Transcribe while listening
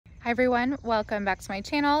Hi everyone, welcome back to my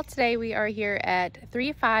channel. Today we are here at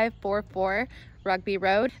 3544 Rugby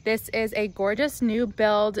Road. This is a gorgeous new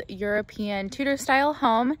build European Tudor style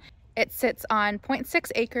home. It sits on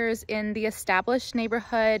 0.6 acres in the established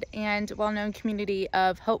neighborhood and well-known community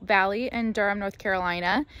of Hope Valley in Durham, North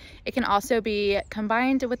Carolina. It can also be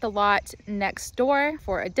combined with the lot next door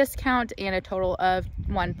for a discount and a total of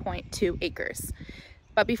 1.2 acres.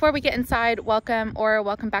 But before we get inside, welcome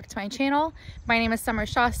back to my channel. My name is Somer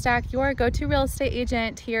Szostak, your go-to real estate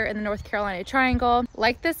agent here in the North Carolina Triangle.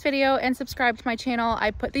 Like this video and subscribe to my channel.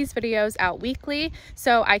 I put these videos out weekly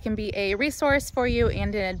so I can be a resource for you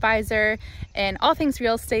and an advisor in all things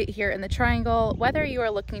real estate here in the Triangle. Whether you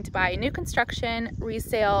are looking to buy new construction,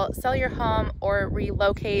 resale, sell your home, or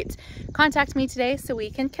relocate, contact me today so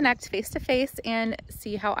we can connect face-to-face and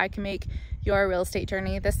see how I can make your real estate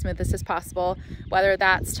journey the smoothest as possible, whether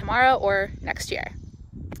that's tomorrow or next year.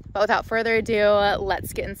 But without further ado,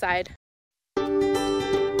 let's get inside.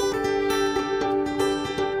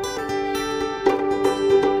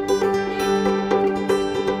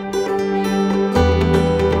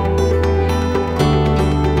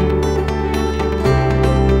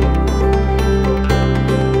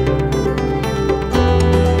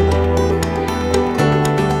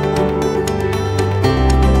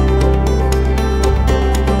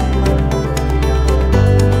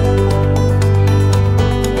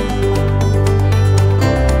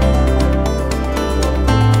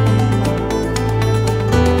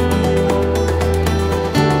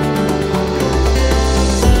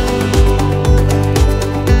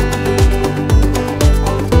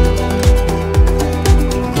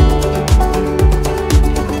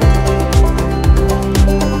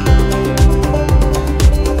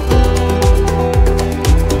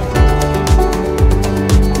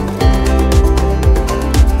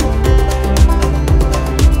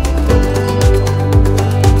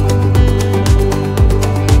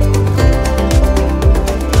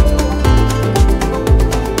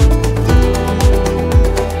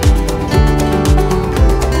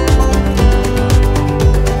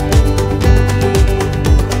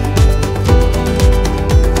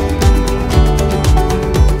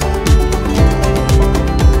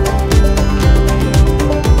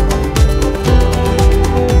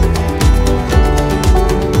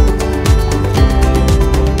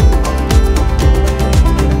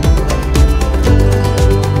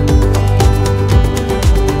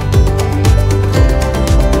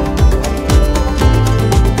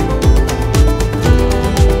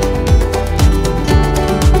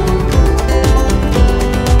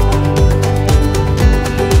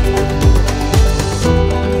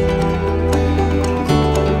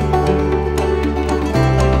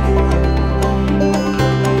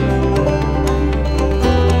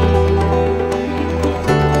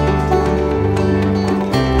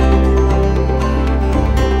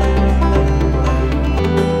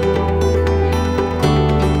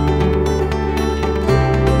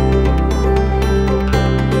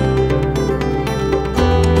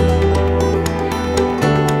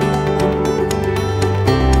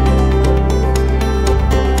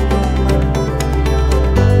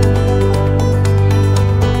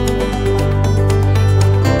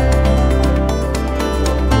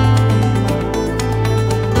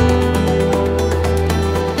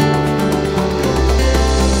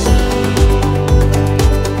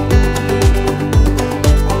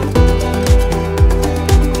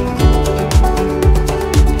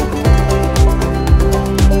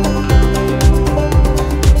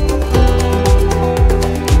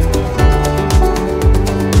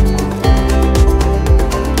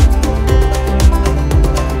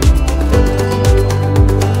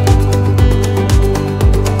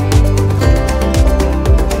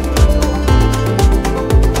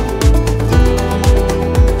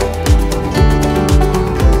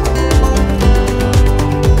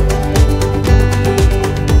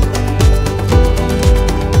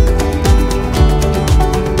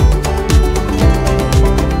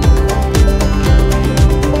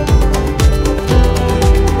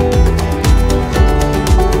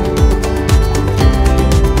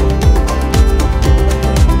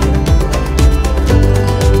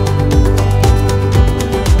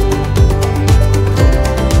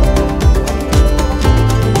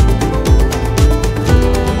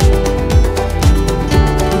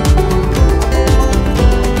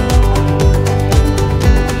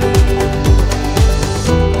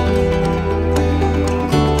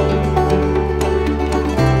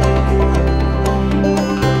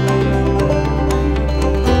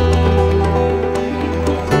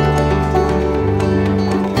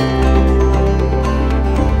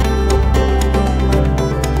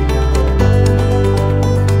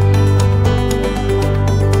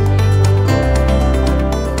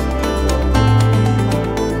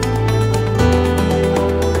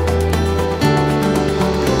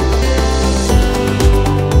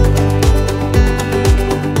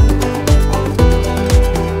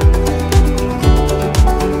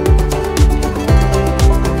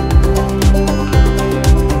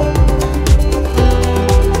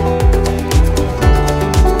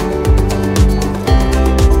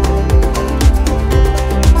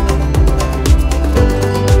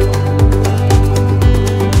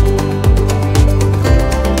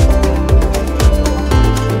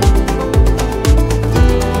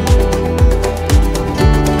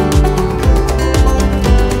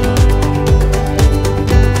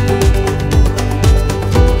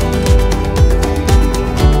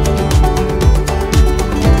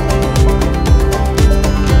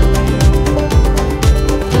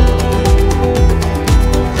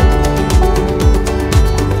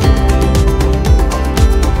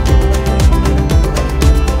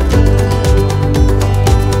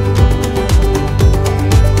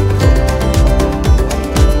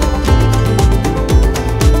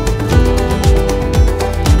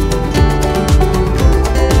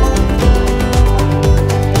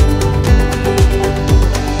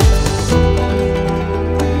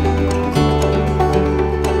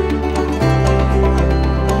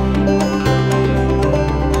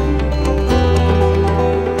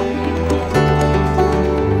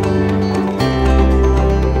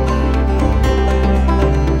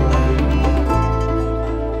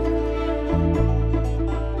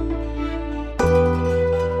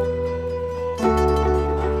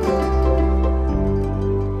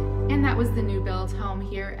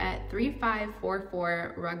 home here at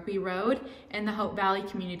 3544 Rugby Road in the Hope Valley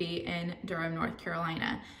community in Durham, North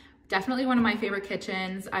Carolina. Definitely one of my favorite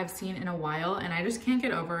kitchens I've seen in a while, and I just can't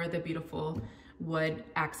get over the beautiful wood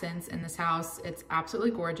accents in this house. It's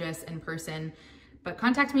absolutely gorgeous in person. But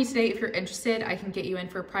contact me today if you're interested. I can get you in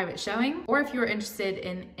for a private showing, or if you're interested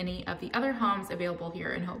in any of the other homes available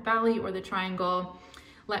here in Hope Valley or the Triangle,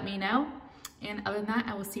 let me know. And other than that,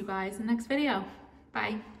 I will see you guys in the next video.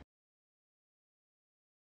 Bye.